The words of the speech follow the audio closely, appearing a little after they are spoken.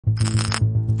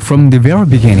From the very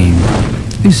beginning,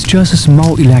 it's just a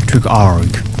small electric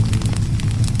arc.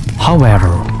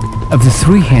 However, of the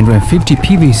 350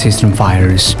 PV system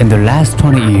fires in the last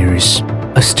 20 years,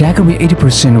 a staggering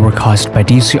 80% were caused by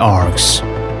DC arcs.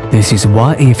 This is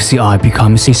why AFCI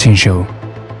becomes essential.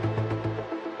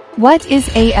 What is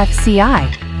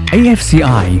AFCI?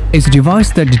 AFCI is a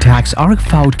device that detects arc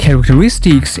fault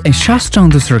characteristics and shuts down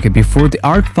the circuit before the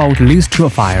arc fault leads to a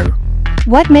fire.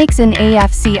 What makes an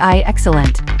AFCI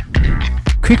excellent?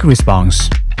 Quick response,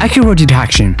 accurate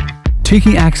detection,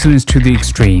 taking excellence to the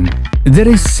extreme. That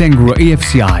is Sungrow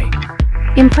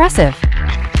AFCI. Impressive.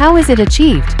 How is it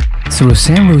achieved? Through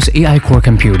Sungrow's AI core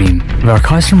computing, where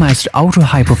customized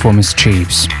ultra-high-performance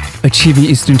chips, achieving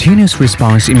instantaneous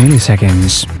response in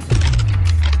milliseconds.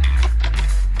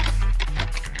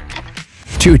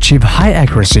 To achieve high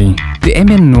accuracy, the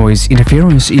ambient noise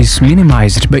interference is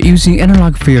minimized by using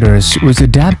analog filters with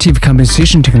adaptive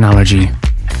compensation technology,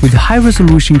 with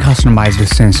high-resolution customized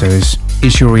sensors,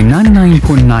 ensuring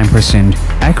 99.9%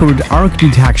 accurate arc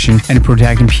detection and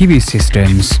protecting PV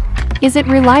systems. Is it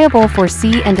reliable for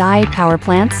C&I power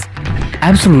plants?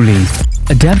 Absolutely.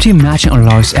 Adaptive matching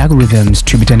allows algorithms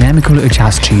to be dynamically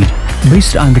adjusted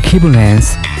based on the cable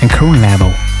length and current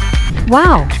level.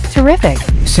 Wow, terrific!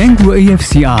 Sungrow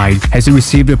AFCI has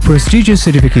received a prestigious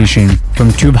certification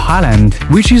from Tube Highland,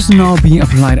 which is now being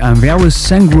applied on various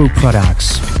Sungrow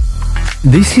products.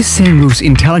 This is Sungrow's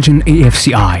intelligent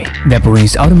AFCI that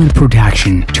brings ultimate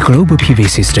protection to global PV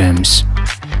systems.